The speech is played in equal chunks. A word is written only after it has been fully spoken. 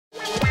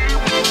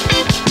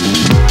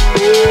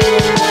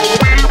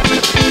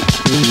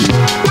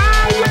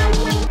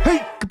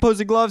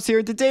Composing Gloves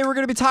here. Today we're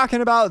going to be talking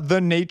about the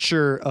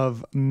nature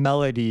of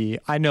melody.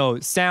 I know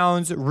it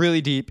sounds really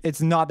deep.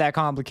 It's not that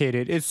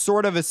complicated. It's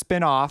sort of a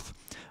spin-off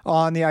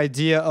on the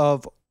idea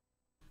of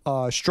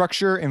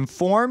structure and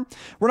form.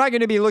 We're not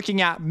going to be looking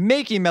at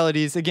making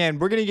melodies. Again,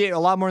 we're going to get a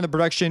lot more in the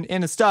production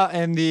and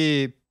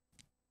the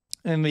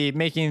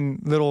making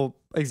little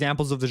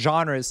examples of the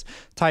genres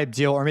type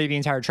deal, or maybe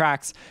entire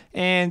tracks.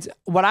 And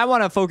what I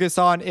want to focus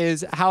on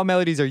is how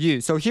melodies are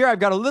used. So here I've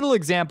got a little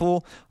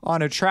example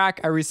on a track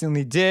I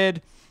recently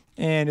did,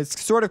 and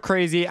it's sort of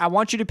crazy. I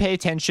want you to pay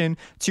attention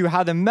to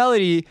how the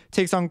melody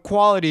takes on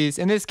qualities.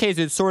 In this case,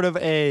 it's sort of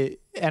an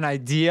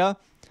idea,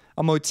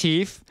 a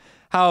motif,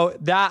 how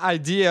that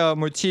idea,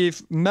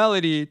 motif,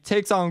 melody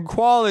takes on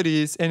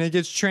qualities and it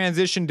gets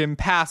transitioned and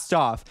passed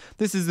off.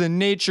 This is the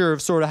nature of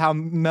sort of how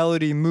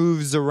melody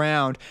moves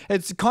around.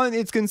 It's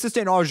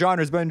consistent in all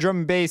genres, but in drum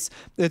and bass,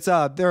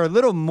 they're a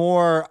little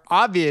more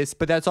obvious,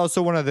 but that's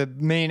also one of the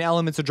main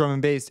elements of drum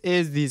and bass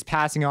is these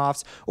passing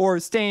offs or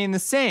staying the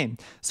same.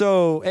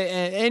 So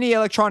any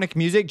electronic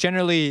music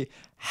generally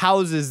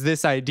houses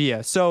this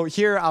idea. So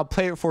here, I'll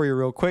play it for you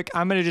real quick.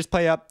 I'm going to just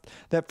play up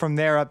that from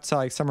there up to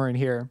like somewhere in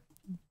here.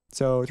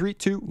 So 3,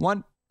 2,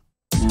 1.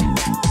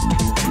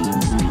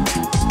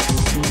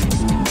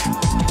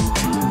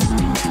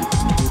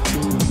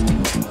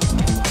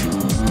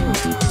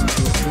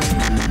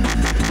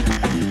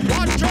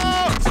 Watch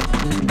out!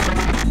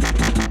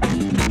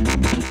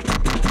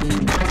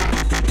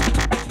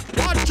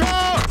 Watch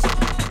out!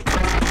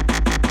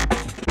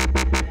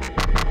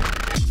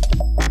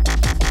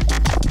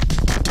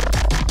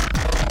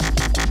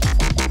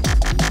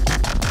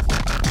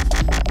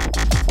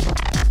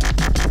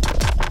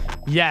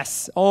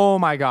 Yes. Oh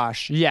my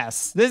gosh.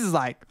 Yes. This is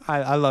like,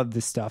 I love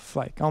this stuff.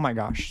 Like, oh my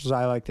gosh.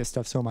 I like this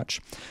stuff so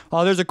much.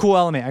 Oh, there's a cool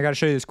element. I got to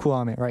show you this cool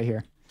element right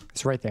here.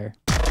 It's right there.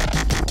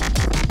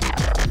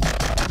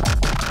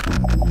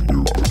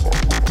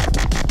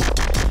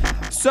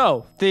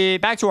 So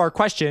back to our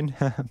question,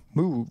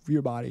 move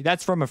your body.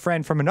 That's from a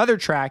friend from another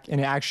track.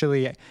 And it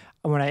actually,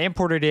 when I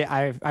imported it,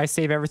 I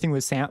save everything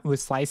with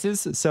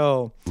slices.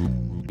 So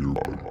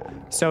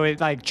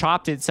it like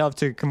chopped itself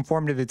to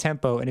conform to the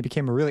tempo, and it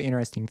became a really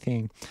interesting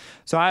thing.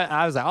 So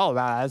I was like, oh,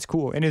 wow, that's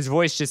cool. And his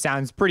voice just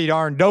sounds pretty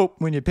darn dope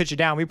when you pitch it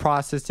down. We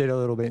processed it a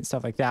little bit and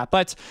stuff like that.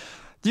 But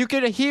you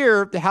could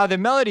hear how the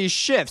melody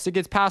shifts. It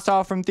gets passed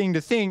off from thing to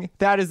thing.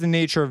 That is the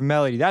nature of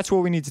melody. That's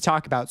what we need to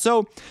talk about.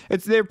 So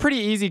they're pretty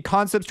easy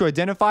concepts to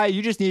identify.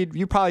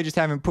 You probably just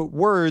haven't put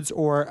words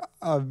or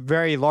a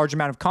very large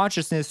amount of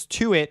consciousness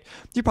to it.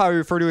 You probably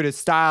refer to it as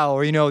style,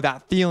 or,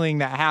 that feeling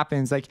that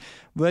happens. Like,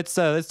 let's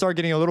start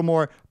getting a little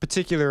more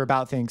particular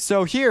about things.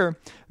 So here,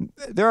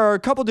 there are a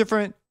couple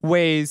different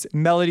ways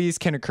melodies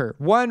can occur.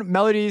 One,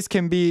 melodies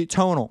can be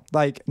tonal,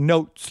 like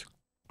notes.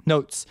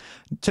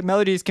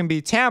 Melodies can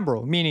be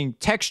timbral, meaning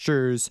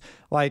textures,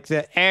 like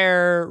the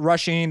air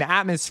rushing, the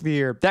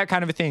atmosphere, that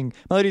kind of a thing.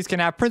 Melodies can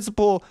have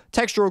principal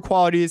textural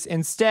qualities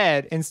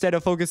instead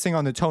of focusing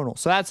on the tonal.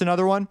 So that's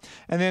another one.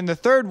 And then the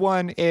third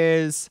one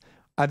is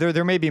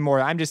there may be more.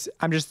 I'm just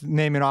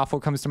naming off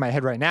what comes to my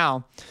head right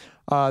now.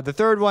 The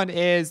third one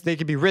is they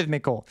could be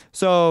rhythmical.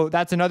 So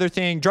that's another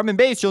thing. Drum and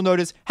bass, you'll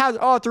notice, has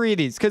all three of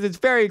these because it's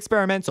very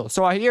experimental.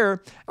 So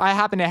here, I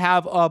happen to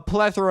have a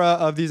plethora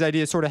of these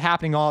ideas sort of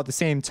happening all at the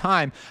same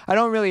time. I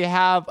don't really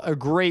have a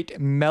great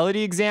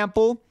melody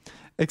example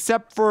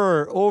except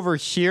for over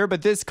here,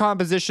 but this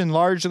composition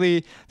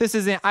largely,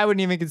 I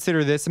wouldn't even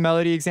consider this a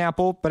melody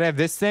example, but I have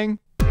this thing.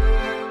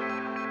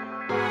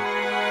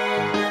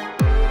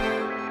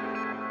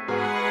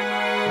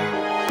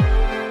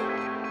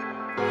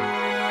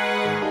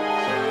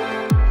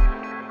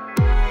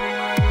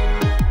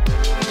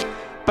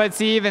 But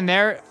see, even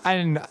there,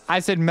 I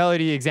said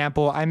melody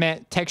example, I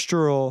meant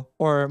textural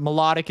or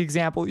melodic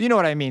example. You know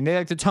what I mean? They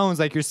like the tones,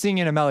 like you're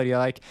singing a melody,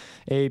 like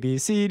A, B,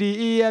 C, D,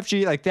 E, F,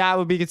 G, like that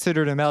would be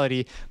considered a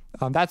melody.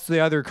 That's the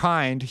other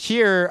kind.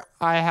 Here,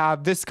 I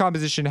have this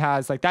composition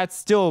has, like, that's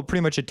still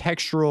pretty much a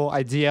textural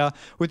idea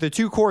with a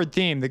 2-chord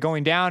theme, the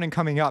going down and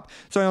coming up.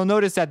 So you'll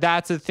notice that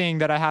that's a thing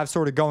that I have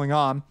sort of going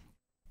on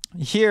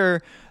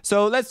here.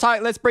 So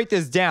let's break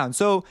this down.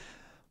 So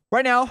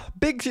right now,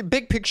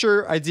 big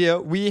picture idea,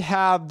 we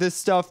have this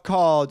stuff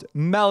called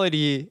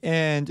melody,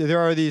 and there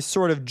are these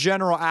sort of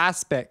general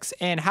aspects.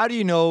 And how do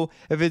you know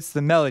if it's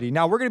the melody?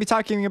 Now, we're going to be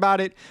talking about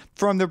it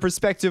from the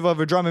perspective of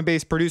a drum and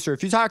bass producer.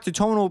 If you talk to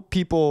tonal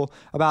people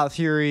about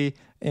theory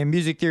and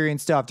music theory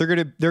and stuff,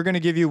 they're gonna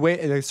give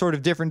you sort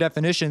of different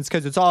definitions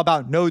because it's all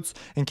about notes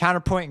and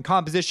counterpoint and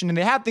composition, and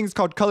they have things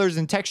called colors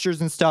and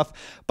textures and stuff.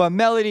 But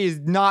melody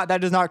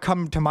does not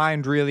come to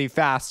mind really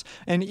fast.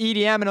 And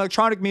EDM and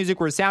electronic music,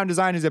 where sound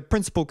design is a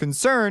principal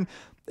concern,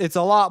 it's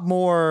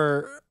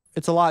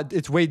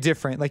way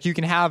different. Like, you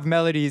can have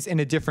melodies in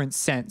a different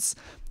sense.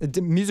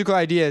 Musical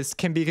ideas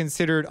can be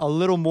considered a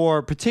little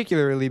more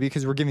particularly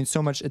because we're giving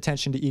so much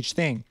attention to each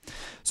thing.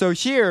 So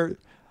here,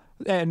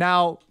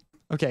 now,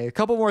 okay, a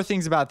couple more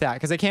things about that,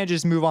 because I can't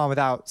just move on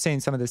without saying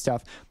some of this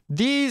stuff.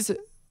 These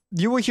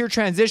you will hear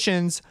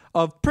transitions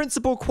of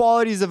principal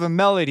qualities of a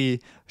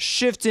melody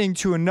shifting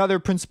to another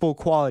principal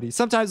quality.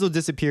 Sometimes they'll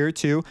disappear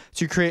too,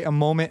 to create a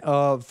moment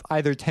of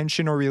either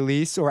tension or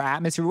release or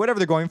atmosphere, whatever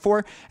they're going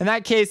for. In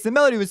that case, the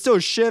melody would still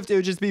shift. It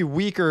would just be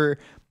weaker.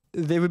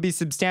 They would be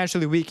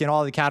substantially weak in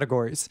all the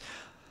categories.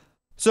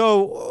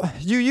 So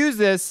you use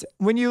this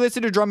when you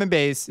listen to drum and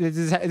bass. This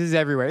is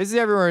everywhere. This is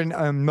everywhere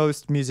in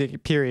most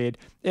music, period.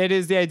 It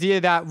is the idea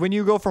that when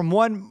you go from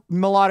one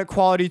melodic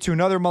quality to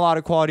another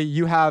melodic quality,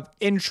 you have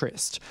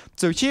interest.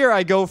 So here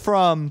I go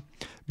from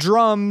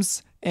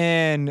drums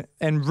and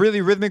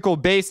really rhythmical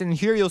bass, and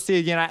here you'll see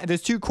again,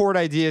 this 2-chord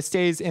idea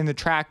stays in the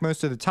track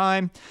most of the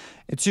time,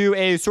 to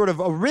a sort of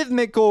a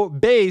rhythmical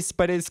bass,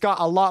 but it's got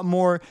a lot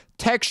more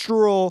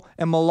textural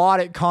and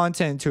melodic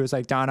content to it. It's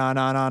like da na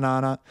na na na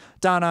na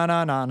da na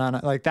na na na,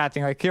 like that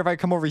thing. Like here, if I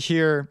come over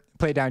here,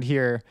 play it down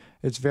here,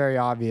 it's very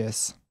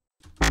obvious.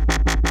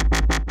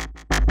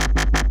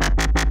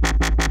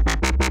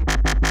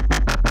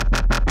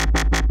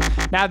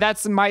 Now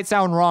that might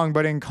sound wrong,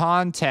 but in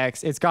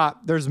context,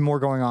 there's more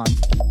going on.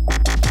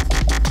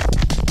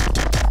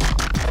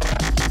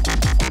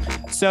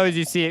 So as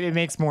you see, it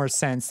makes more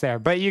sense there.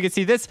 But you can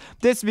see this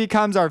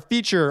becomes our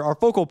feature, our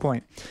focal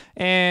point.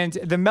 And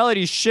the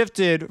melody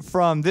shifted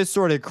from this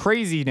sort of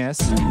craziness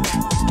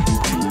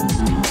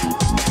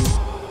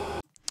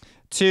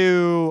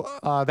to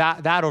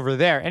that over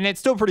there. And it's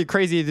still pretty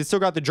crazy. It's still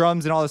got the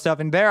drums and all this stuff.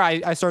 And there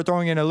I start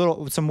throwing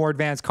in some more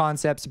advanced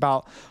concepts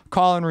about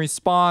call and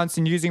response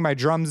and using my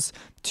drums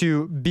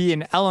to be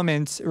an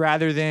element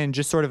rather than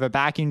just sort of a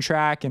backing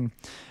track, and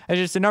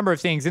just a number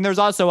of things. And there's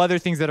also other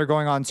things that are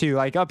going on too.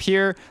 Like up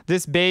here,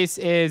 this bass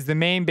is the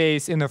main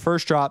bass in the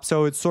first drop.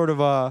 So it's sort of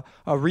a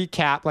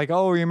recap, like,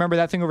 oh, remember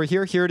that thing over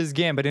here? Here it is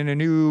again, but in a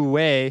new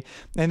way.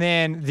 And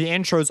then the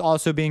intro is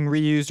also being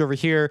reused over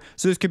here.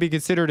 So this could be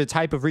considered a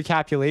type of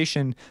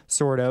recapitulation,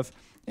 sort of.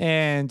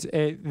 And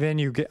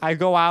then I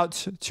go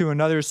out to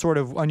another sort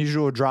of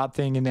unusual drop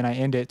thing, and then I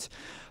end it.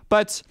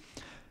 But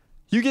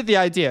you get the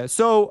idea.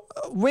 So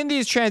when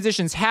these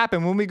transitions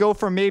happen, when we go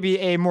from maybe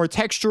a more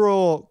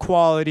textural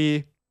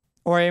quality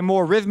or a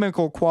more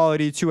rhythmical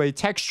quality to a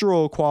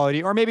textural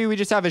quality, or maybe we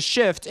just have a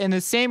shift in the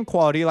same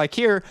quality, like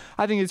here,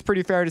 I think it's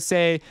pretty fair to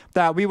say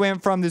that we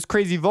went from this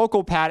crazy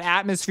vocal pad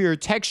atmosphere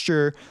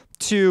texture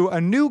to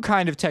a new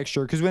kind of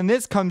texture. Because when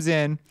this comes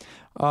in,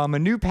 a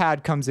new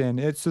pad comes in.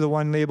 It's the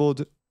one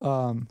labeled,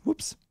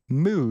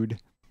 mood.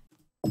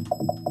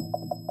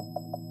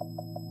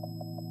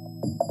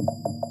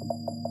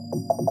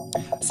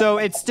 So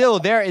it's still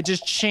there, it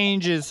just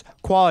changes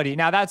quality.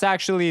 Now that's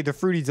actually the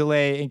Fruity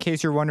delay, in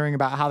case you're wondering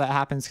about how that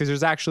happens, because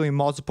there's actually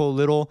multiple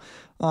little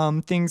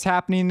things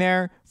happening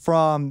there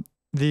from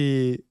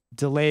the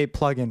delay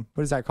plugin.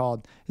 What is that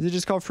called? Is it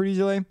just called Fruity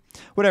delay?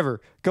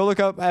 Whatever. Go look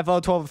up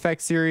FL12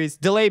 Effects series.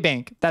 Delay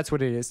Bank. That's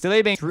what it is.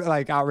 Delay Bank,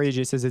 like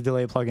outrageous as a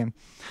delay plugin.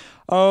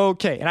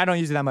 Okay, and I don't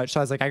use it that much,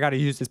 so I was like, I gotta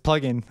use this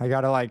plugin. I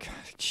gotta like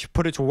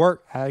put it to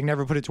work. I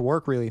never put it to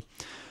work really.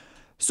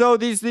 So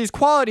these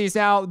qualities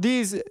now,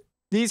 these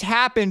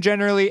happen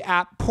generally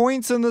at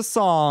points in the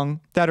song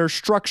that are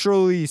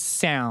structurally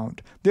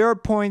sound. There are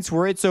points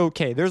where it's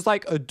okay. There's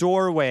like a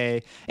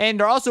doorway, and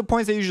there are also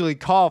points that usually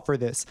call for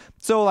this.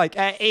 So like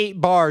at 8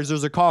 bars,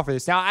 there's a call for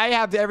this. Now I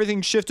have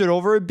everything shifted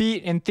over a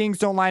beat, and things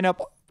don't line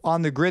up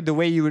on the grid the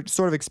way you would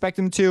sort of expect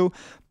them to,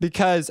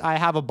 because I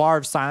have a bar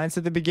of silence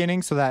at the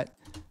beginning so that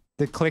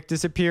the click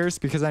disappears,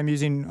 because I'm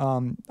using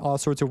all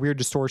sorts of weird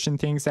distortion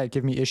things that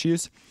give me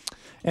issues.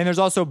 And there's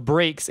also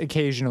breaks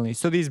occasionally.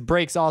 So these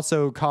breaks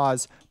also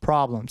cause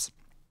problems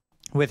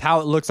with how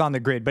it looks on the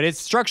grid. But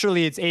it's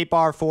structurally, it's 8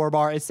 bar, 4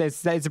 bar. It's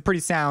a pretty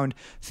sound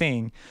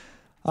thing.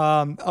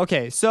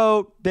 Okay,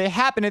 so they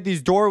happen at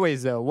these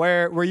doorways though,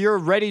 where you're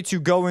ready to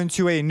go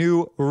into a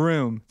new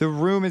room. The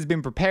room has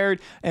been prepared.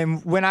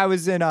 And when I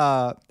was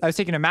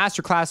taking a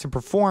master class in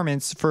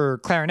performance for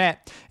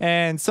clarinet,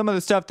 and some of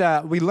the stuff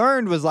that we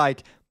learned was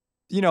like,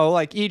 you know,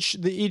 like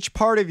each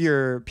part of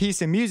your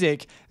piece of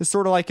music is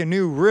sort of like a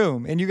new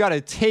room, and you got to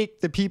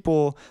take the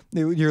people,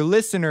 your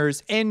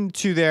listeners,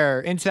 into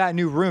that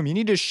new room. You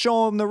need to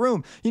show them the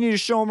room. You need to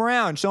show them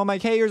around. Show them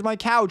like, hey, here's my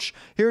couch.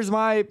 Here's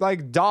my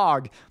like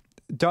dog.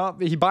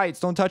 He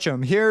bites. Don't touch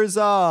him. Here's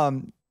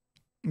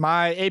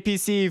my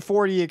APC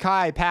 40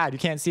 Akai pad. You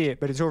can't see it,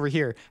 but it's over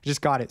here. I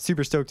just got it.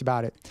 Super stoked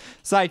about it.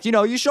 It's like, you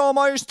know, you show them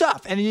all your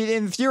stuff, and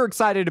if you're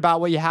excited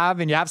about what you have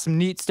and you have some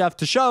neat stuff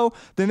to show,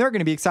 then they're going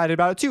to be excited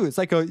about it too. It's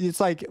like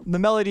the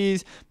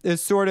melodies is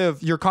sort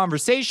of your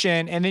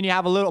conversation, and then you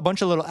have a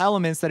bunch of little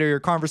elements that are your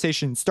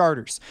conversation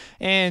starters.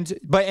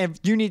 But if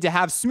you need to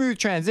have smooth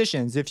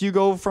transitions, if you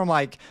go from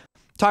like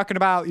talking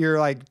about your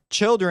like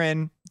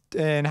children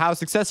and how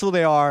successful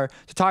they are,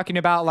 to talking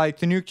about like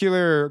the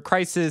nuclear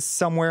crisis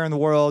somewhere in the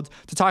world,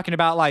 to talking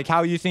about like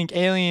how you think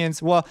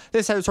aliens, well,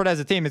 this sort of has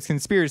a theme, it's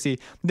conspiracy.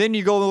 Then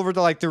you go over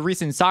to like the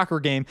recent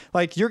soccer game,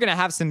 like you're going to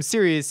have some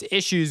serious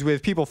issues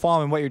with people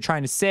following what you're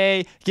trying to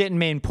say, getting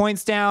main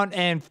points down,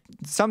 and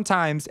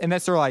sometimes, and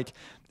that's sort of like,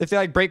 if they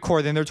like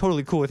breakcore, then they're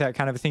totally cool with that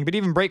kind of a thing. But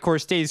even breakcore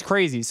stays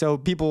crazy, so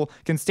people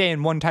can stay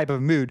in one type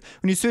of mood.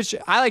 When you switch,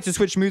 I like to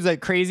switch moods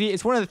like crazy.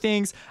 It's one of the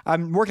things.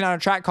 I'm working on a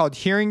track called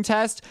Hearing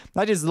Test.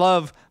 I just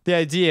love the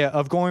idea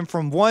of going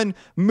from one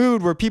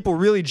mood where people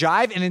really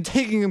jive and then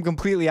taking them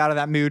completely out of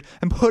that mood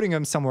and putting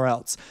them somewhere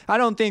else. I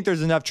don't think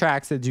there's enough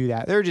tracks that do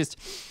that.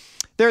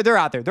 They're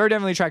out there. There are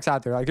definitely tracks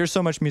out there. Like, there's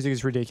so much music,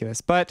 it's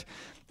ridiculous. But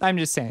I'm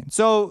just saying.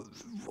 So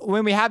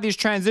when we have these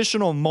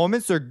transitional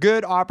moments, they're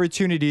good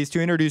opportunities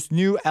to introduce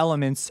new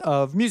elements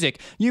of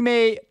music. You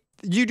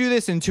do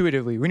this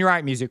intuitively when you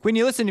write music. When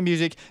you listen to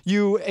music,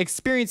 you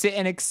experience it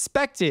and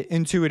expect it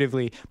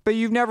intuitively, but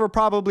you've never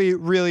probably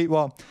really,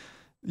 well,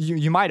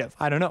 you might have.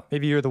 I don't know.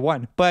 Maybe you're the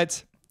one,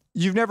 but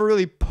you've never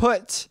really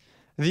put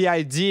the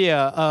idea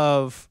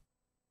of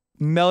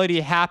melody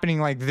happening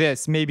like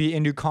this maybe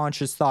into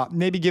conscious thought,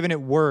 maybe given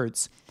it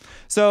words.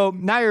 So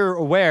now you're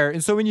aware.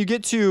 And so when you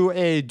get to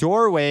a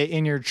doorway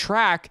in your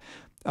track,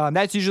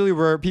 that's usually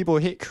where people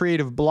hit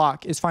creative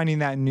block, is finding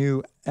that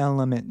new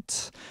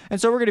element.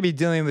 And so we're going to be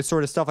dealing with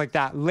sort of stuff like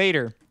that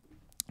later.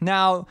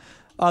 Now,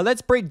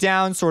 let's break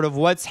down sort of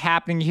what's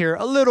happening here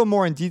a little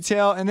more in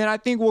detail, and then I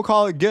think we'll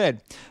call it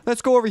good.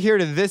 Let's go over here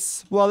to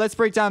this. Well, let's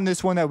break down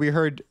this one that we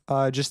heard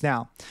just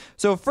now.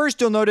 So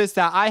first, you'll notice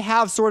that I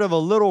have sort of a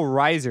little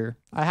riser.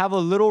 I have a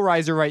little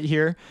riser right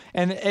here,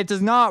 and it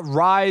does not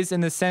rise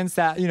in the sense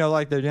that, you know,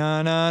 like the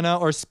na-na-na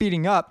or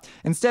speeding up.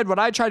 Instead, what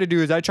I try to do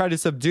is I try to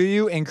subdue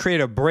you and create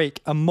a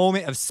break, a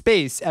moment of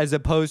space, as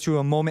opposed to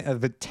a moment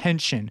of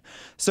attention.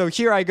 So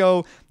here I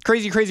go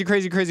crazy, crazy,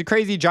 crazy, crazy,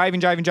 crazy,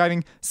 jiving, jiving,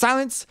 jiving,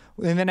 silence.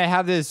 And then I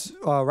have this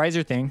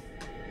riser thing,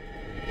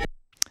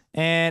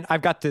 and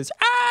I've got this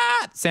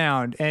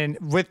sound. And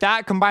with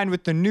that combined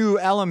with the new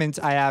element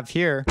I have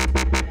here,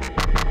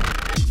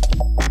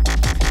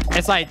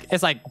 it's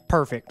like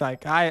perfect.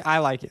 Like I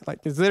like it. Like,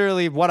 it's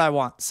literally what I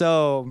want.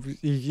 So,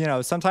 you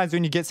know, sometimes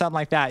when you get something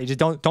like that, you just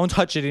don't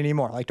touch it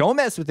anymore. Like, don't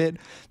mess with it.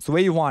 It's the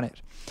way you want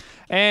it.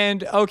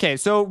 And okay,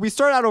 so we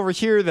start out over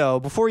here though.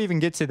 Before we even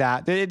get to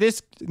that,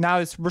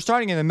 we're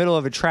starting in the middle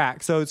of a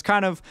track, so it's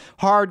kind of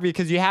hard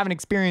because you haven't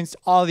experienced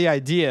all the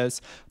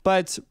ideas.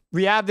 But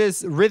we have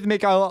this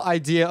rhythmical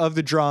idea of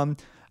the drum.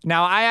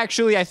 Now, I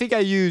think I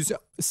use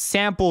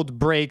sampled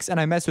breaks, and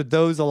I mess with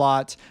those a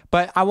lot,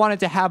 but I wanted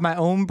to have my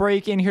own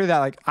break in here that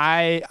like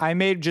I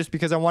made just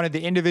because I wanted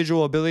the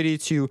individual ability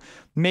to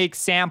make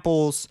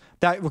samples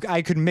that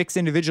I could mix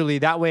individually.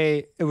 That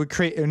way it would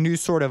create a new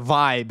sort of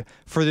vibe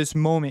for this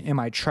moment in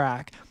my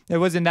track. It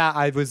wasn't that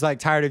I was like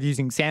tired of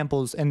using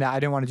samples and that I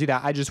didn't want to do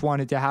that. I just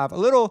wanted to have a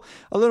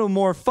little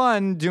more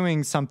fun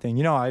doing something.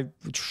 You know, I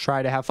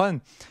try to have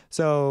fun.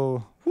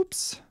 So,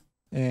 whoops.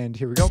 And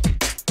here we go.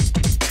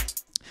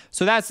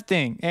 So that's the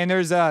thing. And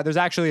there's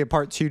actually a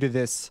part 2 to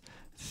this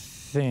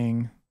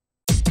thing.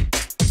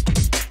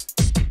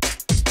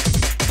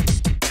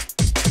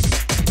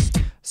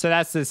 So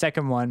that's the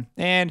second one.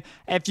 And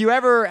if you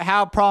ever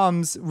have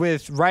problems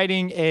with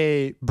writing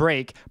a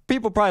break,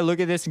 people probably look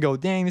at this and go,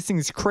 dang, this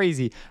thing's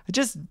crazy.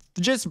 Just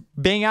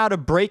bang out a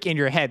break in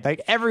your head.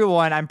 Like,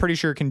 everyone, I'm pretty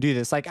sure, can do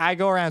this. Like, I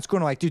go around school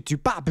and I'm like, like,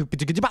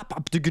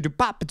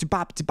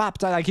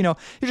 you know,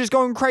 you're just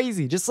going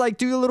crazy. Just like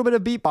do a little bit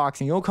of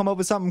beatboxing. You'll come up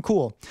with something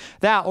cool.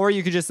 That, or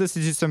you could just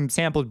listen to some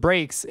sampled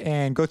breaks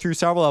and go through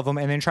several of them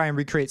and then try and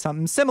recreate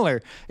something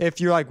similar if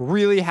you're like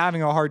really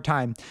having a hard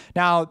time.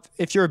 Now,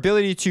 if your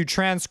ability to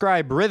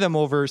transcribe rhythm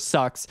over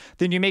sucks,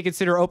 then you may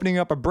consider opening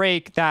up a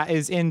break that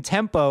is in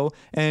tempo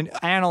and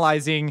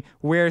analyzing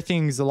where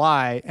things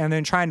lie, and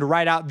then trying to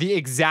write out the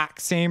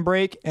exact same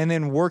break and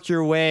then work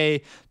your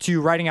way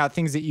to writing out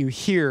things that you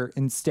hear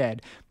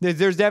instead.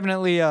 There's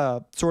definitely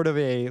a sort of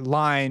a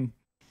line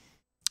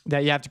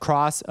that you have to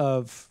cross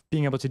of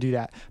being able to do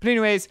that. But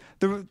anyways,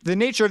 the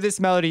nature of this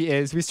melody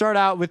is we start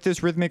out with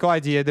this rhythmical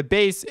idea. The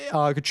bass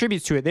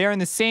contributes to it. They are in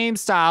the same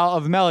style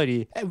of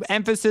melody,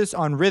 emphasis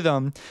on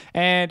rhythm,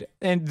 and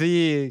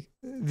the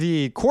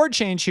chord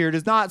change here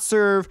does not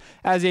serve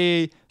as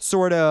a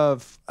sort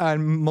of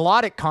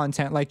melodic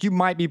content like you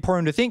might be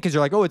prone to think, because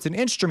you're like, oh, it's an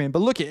instrument. But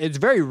look, it's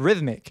very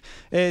rhythmic.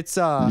 It's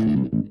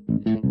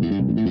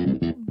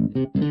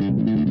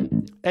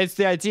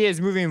the idea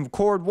is moving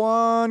chord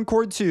 1,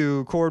 chord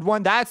 2, chord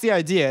 1. That's the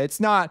idea. It's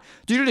not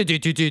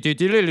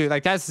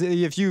like that's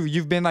if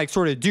you've been like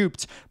sort of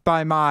duped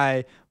by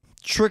my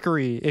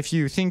trickery if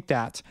you think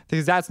that,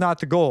 because that's not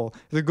the goal.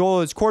 The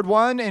goal is chord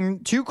 1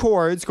 and 2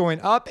 chords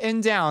going up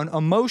and down, a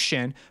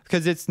motion,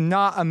 because it's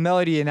not a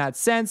melody in that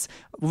sense,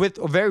 with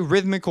a very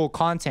rhythmical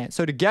content.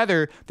 So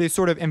together they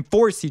sort of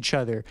enforce each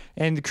other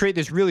and create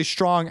this really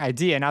strong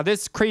idea. Now,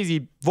 this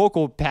crazy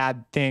vocal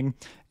pad thing,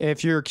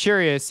 if you're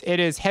curious,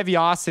 it is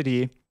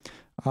Heaviosity.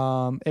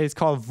 It's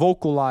called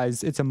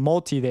Vocalize. It's a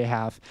multi they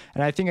have,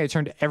 and I think I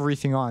turned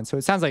everything on, so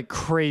it sounds like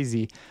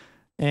crazy.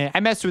 And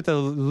I messed with a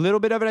little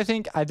bit of it, I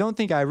think. I don't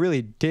think I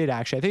really did,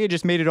 actually. I think I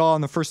just made it all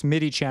on the first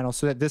MIDI channel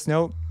so that this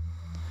note,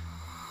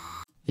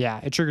 yeah,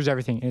 it triggers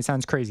everything and it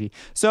sounds crazy.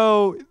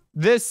 So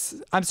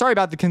I'm sorry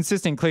about the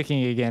consistent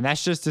clicking again.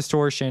 That's just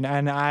distortion.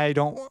 And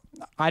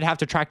I'd have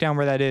to track down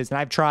where that is. And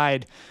I've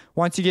tried.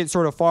 Once you get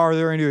sort of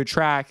farther into a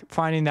track,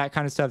 finding that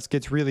kind of stuff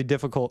gets really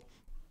difficult.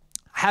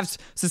 I have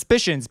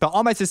suspicions, but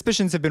all my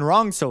suspicions have been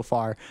wrong so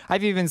far.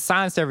 I've even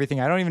silenced everything.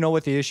 I don't even know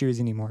what the issue is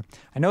anymore.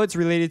 I know it's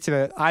related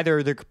to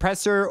either the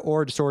compressor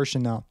or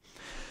distortion though.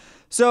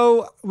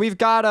 So we've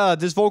got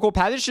this vocal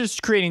pad. It's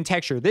just creating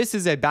texture. This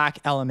is a back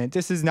element.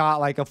 This is not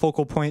like a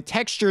focal point.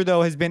 Texture,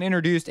 though, has been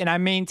introduced, and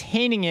I'm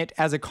maintaining it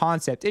as a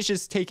concept. It's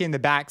just taking the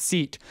back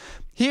seat.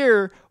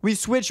 Here, we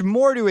switch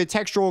more to a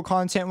textural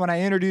content when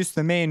I introduce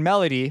the main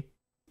melody.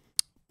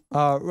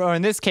 Or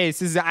in this case,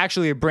 this is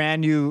actually a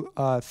brand new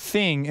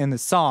thing in the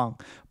song.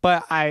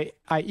 But I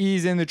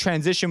ease in the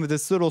transition with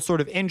this little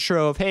sort of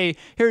intro of, hey,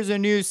 here's a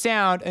new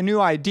sound, a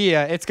new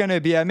idea. It's going to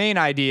be a main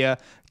idea.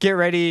 Get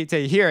ready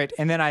to hear it.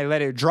 And then I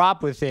let it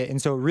drop with it. And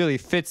so it really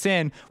fits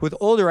in with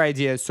older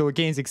ideas. So it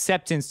gains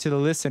acceptance to the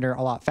listener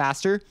a lot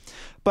faster.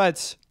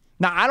 But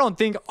now, I don't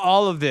think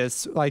all of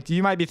this, like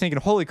you might be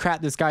thinking, holy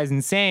crap, this guy's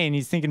insane.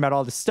 He's thinking about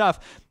all this stuff.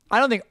 I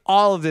don't think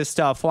all of this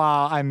stuff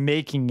while I'm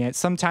making it.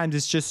 Sometimes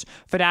it's just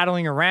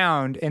fiddling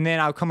around, and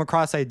then I'll come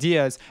across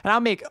ideas, and I'll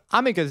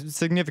make a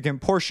significant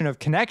portion of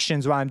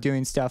connections while I'm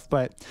doing stuff,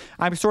 but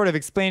I'm sort of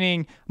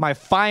explaining my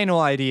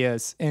final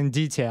ideas in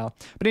detail.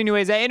 But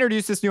anyways, I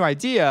introduce this new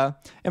idea,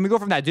 and we go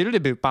from that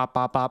doodle-boop, bop,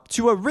 bop, bop,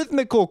 to a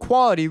rhythmical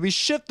quality. We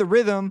shift the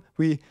rhythm.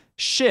 We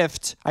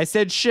shift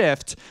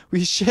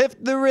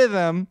the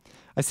rhythm.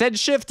 I said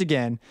shift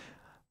again,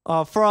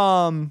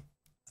 from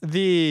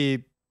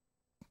the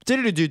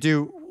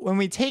do when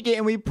we take it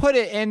and we put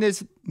it in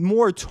this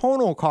more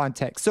tonal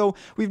context. So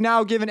we've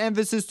now given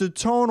emphasis to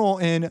tonal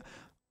in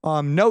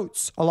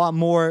notes a lot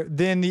more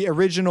than the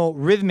original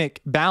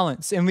rhythmic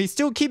balance. And we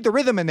still keep the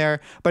rhythm in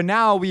there, but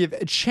now we've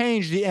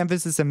changed the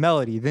emphasis of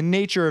melody. The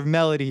nature of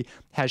melody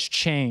has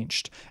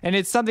changed. And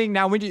it's something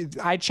now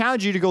I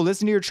challenge you to go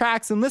listen to your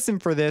tracks and listen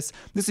for this.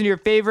 Listen to your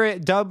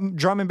favorite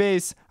drum and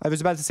bass. I was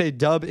about to say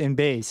dub and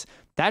bass.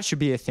 That should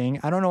be a thing.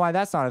 I don't know why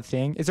that's not a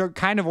thing. It's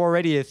kind of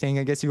already a thing,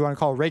 I guess you want to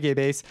call it reggae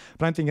bass,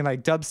 but I'm thinking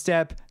like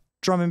dubstep,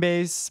 drum and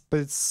bass, but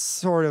it's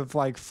sort of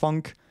like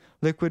funk,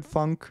 liquid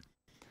funk.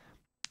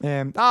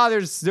 And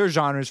there's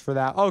genres for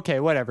that. Okay,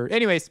 whatever.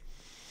 Anyways,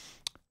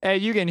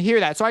 you can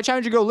hear that. So I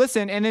challenge you to go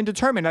listen and then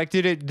determine, like,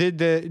 did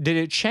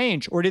it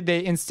change, or did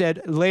they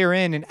instead layer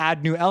in and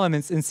add new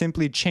elements and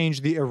simply change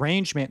the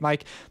arrangement?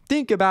 Like,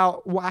 think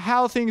about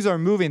how things are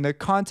moving, the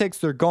context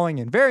they're going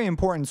in. Very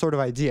important sort of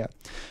idea.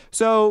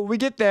 So we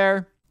get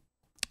there,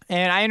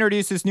 and I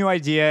introduce this new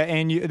idea,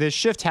 and the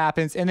shift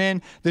happens, and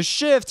then the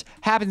shift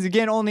happens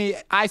again, only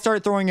I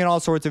start throwing in all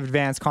sorts of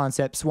advanced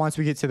concepts once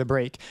we get to the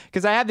break.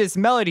 Because I have this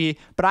melody,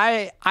 but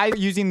I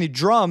using the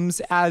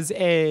drums as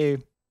a...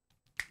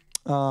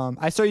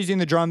 I start using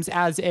the drums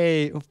as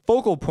a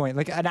focal point,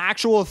 like an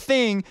actual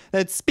thing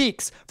that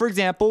speaks. For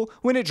example,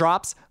 when it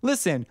drops,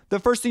 listen, the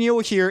first thing you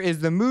will hear is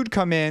the mood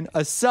come in,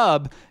 a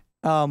sub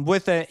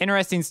with an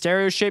interesting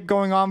stereo shape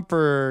going on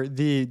for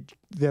the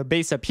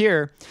bass up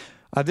here.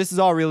 This is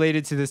all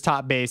related to this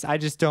top bass. I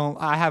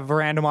have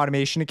random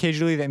automation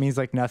occasionally that means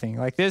like nothing.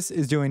 Like this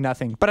is doing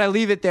nothing, but I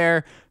leave it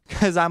there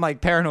because I'm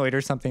like paranoid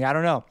or something. I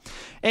don't know.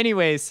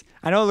 Anyways,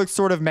 I know it looks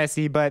sort of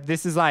messy, but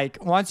this is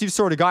like, once you've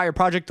sort of got your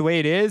project the way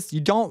it is,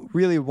 you don't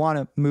really want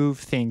to move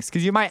things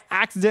because you might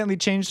accidentally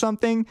change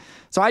something.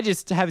 So I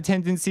just have a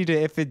tendency to,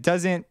 if it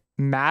doesn't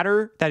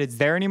matter that it's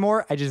there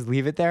anymore, I just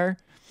leave it there.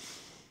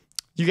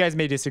 You guys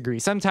may disagree.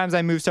 Sometimes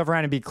I move stuff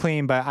around and be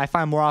clean, but I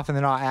find more often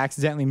than not I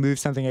accidentally move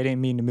something I didn't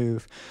mean to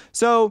move.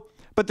 So,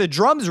 but the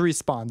drums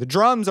respond. The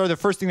drums are the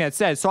first thing that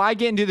says. So I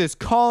get into this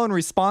call and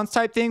response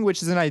type thing,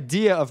 which is an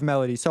idea of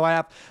melody. So I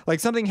have like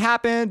something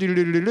happen,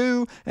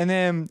 do-do-do-do-do, and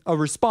then a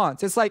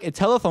response. It's like a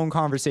telephone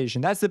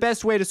conversation. That's the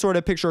best way to sort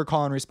of picture a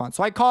call and response.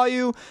 So I call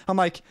you. I'm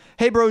like,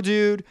 hey, bro,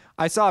 dude,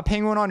 I saw a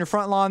penguin on your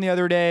front lawn the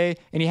other day,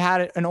 and he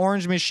had an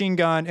orange machine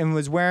gun and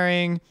was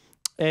wearing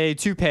a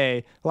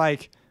toupee.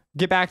 Like,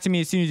 get back to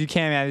me as soon as you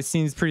can, man. This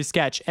seems pretty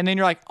sketch. And then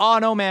you're like, oh,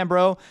 no, man,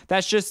 bro.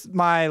 That's just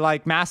my,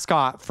 like,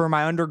 mascot for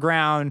my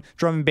underground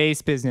drum and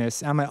bass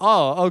business. I'm like,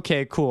 oh,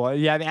 okay, cool.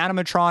 You have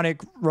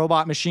animatronic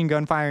robot machine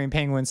gun firing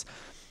penguins.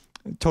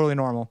 Totally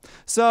normal.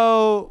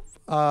 So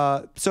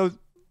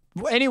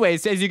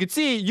anyways, as you can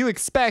see, you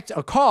expect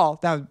a call.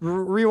 Now,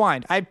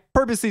 rewind. I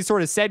purposely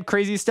sort of said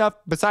crazy stuff,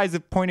 besides the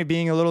point of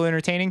being a little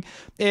entertaining,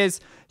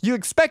 is you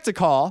expect a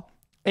call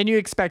and you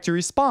expect a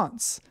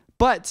response.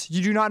 But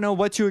you do not know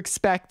what to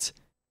expect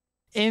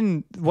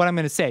in what I'm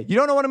going to say. You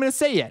don't know what I'm going to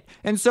say yet.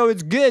 And so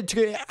it's good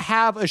to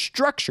have a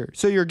structure.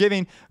 So you're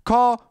giving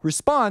call,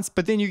 response,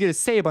 but then you get to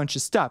say a bunch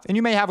of stuff. And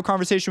you may have a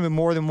conversation with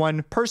more than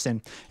one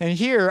person. And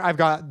here I've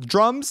got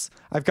drums,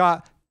 I've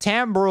got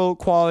timbral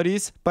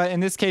qualities, but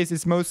in this case,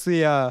 it's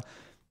mostly,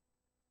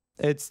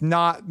 it's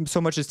not so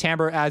much as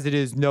timbre as it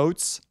is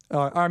notes,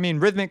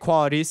 rhythmic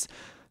qualities.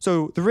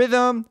 So the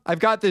rhythm, I've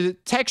got the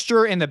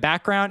texture in the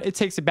background. It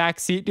takes a back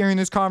seat during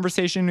this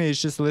conversation.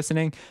 It's just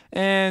listening.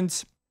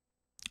 And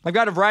I've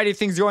got a variety of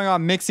things going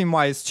on mixing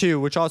wise too,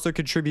 which also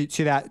contribute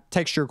to that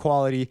texture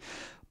quality.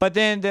 But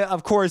then,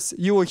 of course,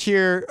 you will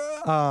hear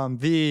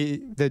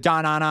the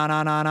da na na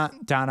na na na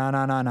da na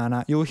na na na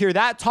na. You will hear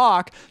that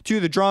talk to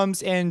the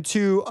drums and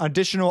to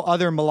additional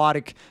other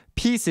melodic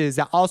pieces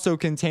that also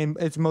contain.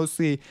 It's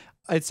mostly,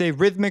 it's a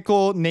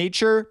rhythmical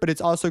nature, but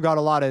it's also got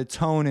a lot of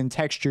tone and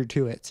texture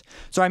to it.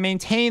 So I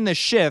maintain the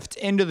shift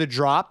into the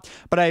drop,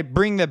 but I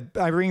bring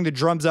the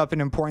drums up in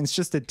importance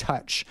just a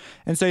touch.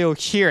 And so you'll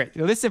hear it.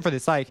 Listen for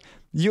this. Like,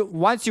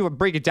 once you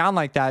break it down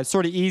like that, it's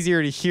sort of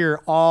easier to hear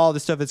all the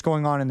stuff that's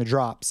going on in the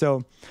drop.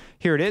 So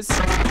here it is.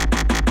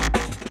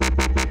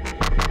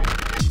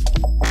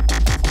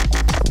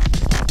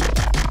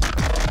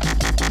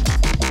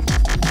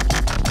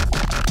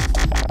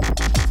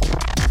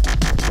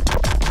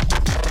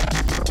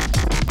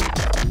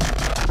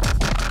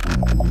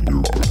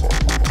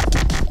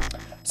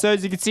 So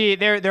as you can see,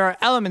 there are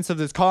elements of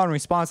this call and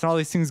response and all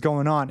these things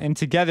going on, and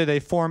together they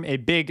form a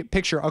big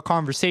picture, a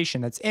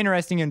conversation that's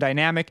interesting and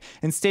dynamic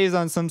and stays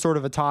on some sort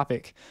of a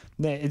topic.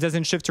 It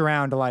doesn't shift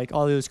around to like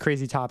all those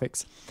crazy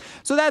topics.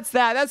 So that's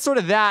sort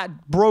of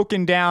that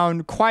broken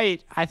down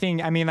quite, I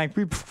mean, like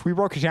we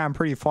broke it down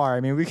pretty far.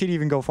 I mean, we could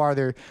even go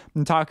farther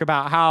and talk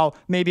about how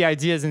maybe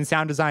ideas in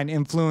sound design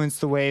influence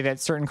the way that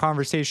certain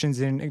conversations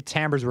and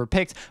timbres were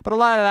picked. But a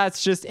lot of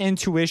that's just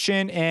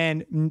intuition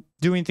and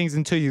doing things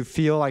until you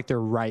feel like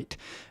they're right.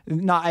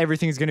 Not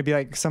everything's going to be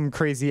like some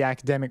crazy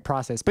academic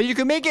process, but you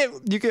can make it,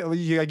 you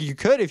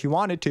could if you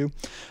wanted to.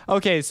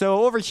 Okay,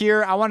 so over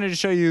here, I wanted to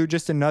show you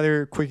just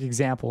another quick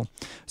example.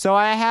 So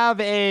I have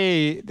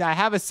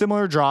a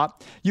similar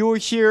drop. You will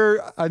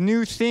hear a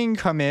new thing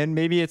come in.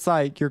 Maybe it's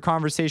like your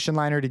conversation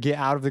liner to get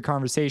out of the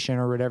conversation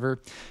or whatever.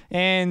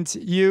 And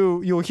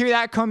you'll hear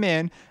that come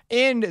in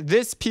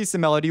this piece of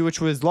melody,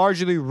 which was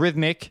largely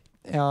rhythmic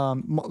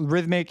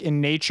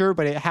in nature,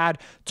 but it had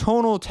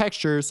tonal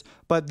textures,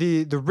 but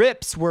the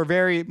rips were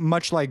very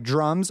much like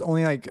drums,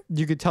 only like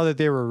you could tell that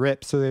they were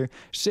rips. So they're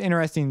just an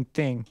interesting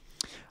thing.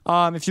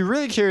 If you're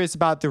really curious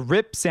about the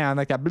rip sound,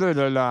 like that blah,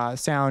 blah, blah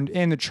sound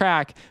in the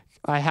track,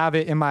 I have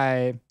it in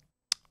my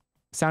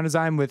sound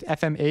design with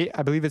FM8.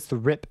 I believe it's the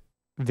rip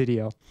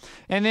video.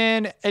 And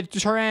then it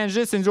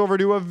transitions over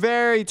to a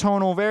very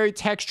tonal, very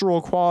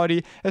textural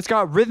quality. It's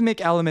got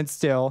rhythmic elements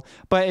still,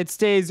 but it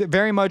stays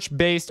very much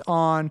based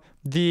on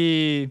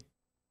it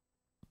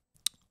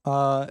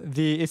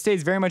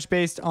stays very much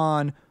based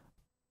on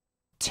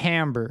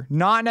timbre,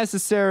 not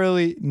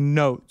necessarily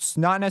notes,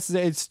 not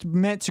necessarily. It's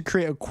meant to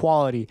create a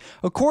quality.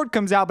 A chord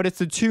comes out, but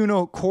it's a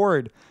 2-note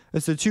chord.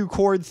 It's a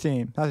 2-chord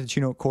theme, not a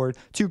 2-note chord,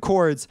 2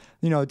 chords,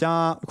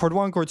 da, chord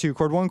 1, chord 2,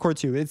 chord 1, chord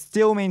 2. It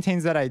still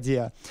maintains that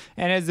idea.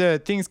 And as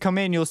the things come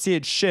in, you'll see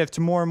it shift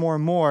more and more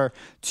and more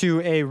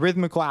to a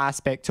rhythmical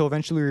aspect till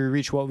eventually we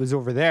reach what was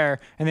over there.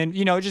 And then,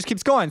 it just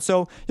keeps going.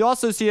 So you'll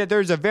also see that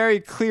there's a very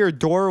clear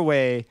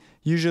doorway,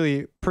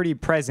 usually pretty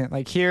present.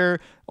 Like here,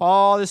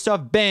 all this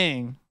stuff,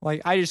 bang.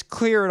 Like I just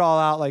clear it all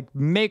out, like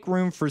make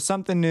room for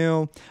something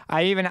new.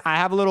 I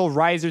have a little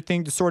riser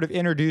thing to sort of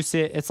introduce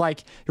it. It's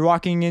like you're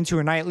walking into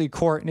a nightly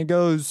court and it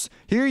goes,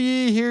 hear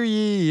ye,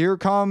 here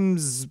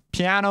comes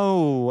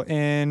piano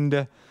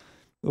and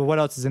what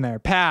else is in there?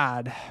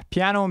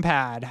 Piano and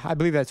pad. I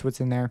believe that's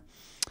what's in there.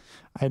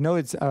 I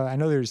know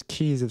there's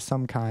keys of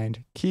some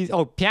kind.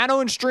 Piano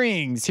and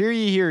strings. Hear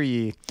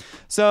ye.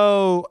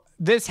 So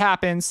this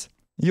happens.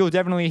 You'll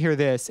definitely hear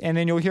this, and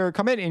then you'll hear it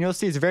come in, and you'll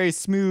see it's a very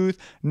smooth,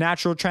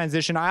 natural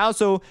transition. I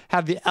also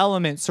have the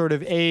element sort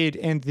of aid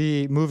in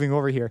the moving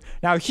over here.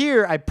 Now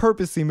here, I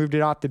purposely moved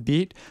it off the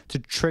beat to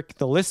trick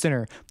the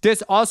listener.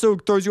 This also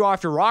throws you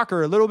off your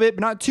rocker a little bit,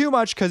 but not too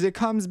much because it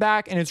comes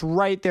back and it's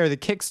right there, the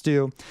kicks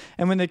do.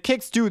 And when the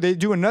kicks do, they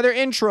do another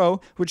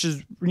intro, which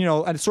is,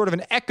 a sort of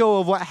an echo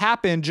of what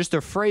happened just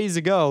a phrase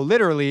ago,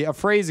 literally a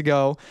phrase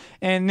ago,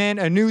 and then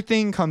a new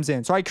thing comes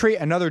in. So I create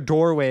another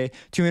doorway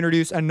to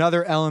introduce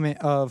another element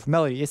of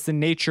melody. It's the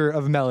nature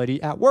of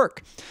melody at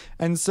work.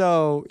 And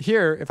so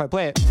here, if I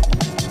play it,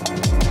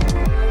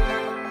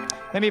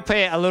 let me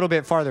play it a little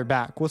bit farther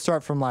back. We'll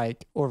start from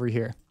like over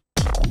here.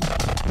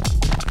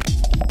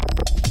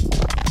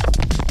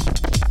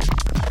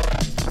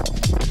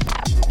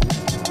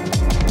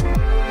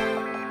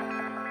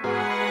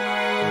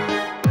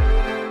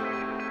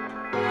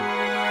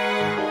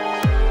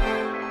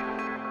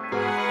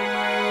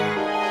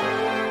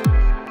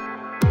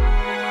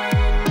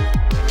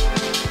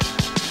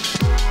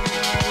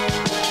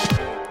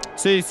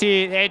 So you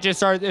see, it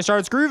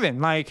starts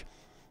grooving. Like,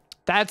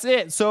 that's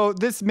it. So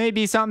this may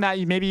be something that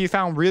maybe you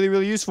found really,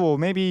 really useful.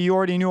 Maybe you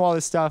already knew all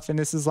this stuff, and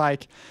this is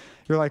like,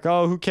 you're like,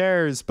 oh, who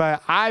cares?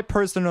 But I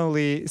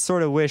personally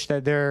sort of wish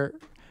that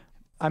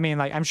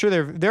I'm sure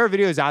there are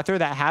videos out there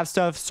that have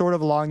stuff sort of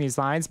along these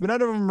lines, but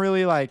none of them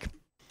really like,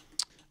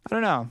 I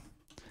don't know.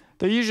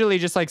 They're usually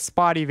just like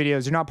spotty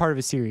videos. They're not part of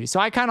a series. So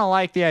I kind of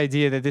like the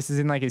idea that this is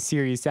in like a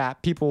series that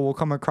people will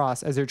come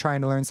across as they're trying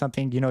to learn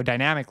something,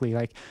 dynamically.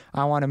 Like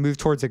I want to move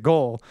towards a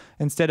goal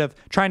instead of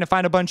trying to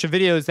find a bunch of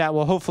videos that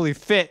will hopefully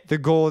fit the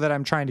goal that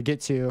I'm trying to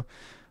get to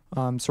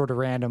sort of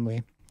randomly.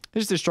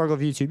 It's just the struggle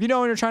of YouTube. When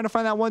you're trying to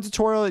find that one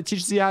tutorial that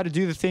teaches you how to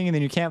do the thing and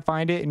then you can't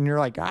find it and you're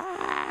like,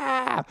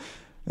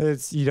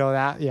 It's, you know,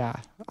 that, yeah,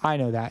 I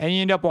know that. And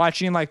you end up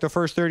watching like the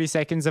first 30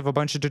 seconds of a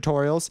bunch of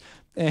tutorials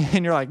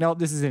and you're like, nope,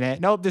 this isn't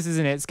it. Nope, this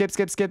isn't it.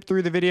 Skip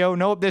through the video.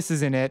 Nope, this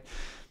isn't it.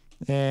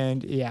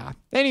 And yeah.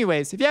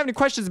 Anyways, if you have any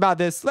questions about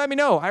this, let me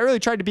know. I really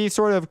tried to be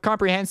sort of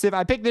comprehensive.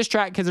 I picked this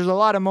track because there's a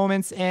lot of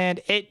moments and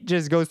it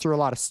just goes through a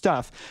lot of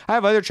stuff. I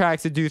have other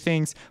tracks that do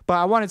things, but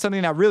I wanted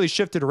something that really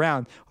shifted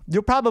around.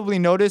 You'll probably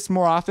notice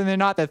more often than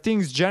not that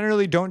things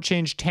generally don't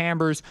change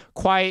timbres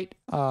quite,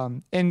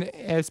 and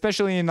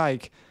especially in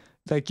like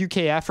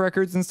UKF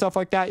records and stuff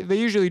like that. They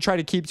usually try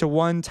to keep to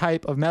one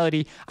type of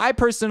melody. I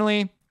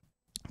personally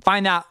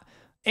find that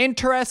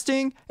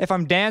interesting if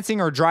I'm dancing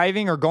or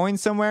driving or going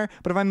somewhere,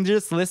 but if I'm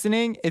just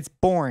listening, it's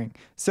boring.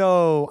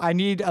 So I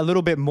need a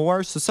little bit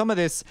more. So some of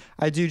this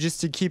I do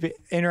just to keep it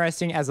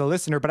interesting as a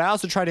listener, but I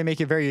also try to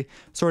make it very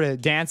sort of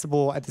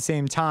danceable at the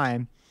same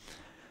time.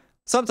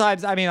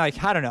 Sometimes, I mean,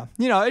 like, I don't know,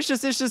 you know, it's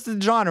just the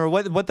genre,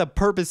 what the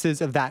purpose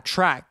is of that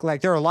track.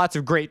 Like, there are lots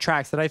of great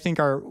tracks that I think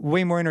are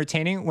way more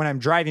entertaining when I'm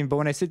driving, but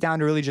when I sit down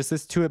to really just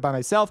listen to it by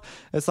myself,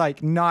 it's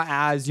like not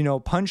as, you know,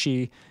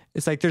 punchy.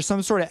 It's like there's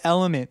some sort of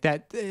element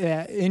that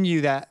in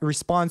you that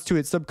responds to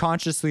it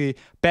subconsciously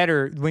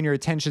better when your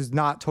attention's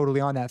not totally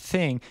on that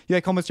thing. You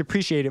like almost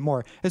appreciate it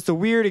more. It's the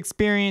weird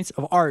experience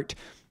of art.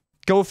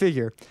 Go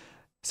figure.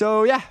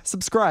 So yeah,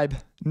 subscribe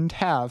and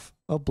have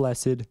a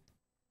blessed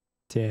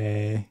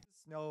day.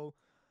 No,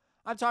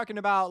 I'm talking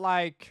about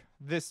like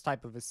this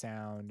type of a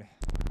sound.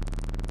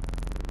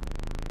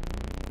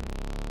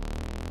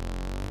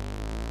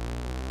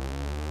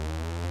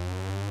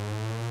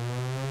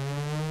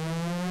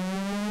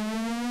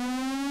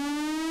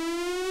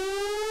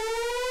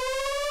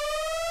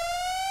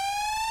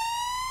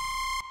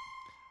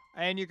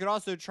 And you could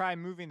also try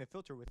moving the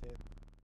filter with it.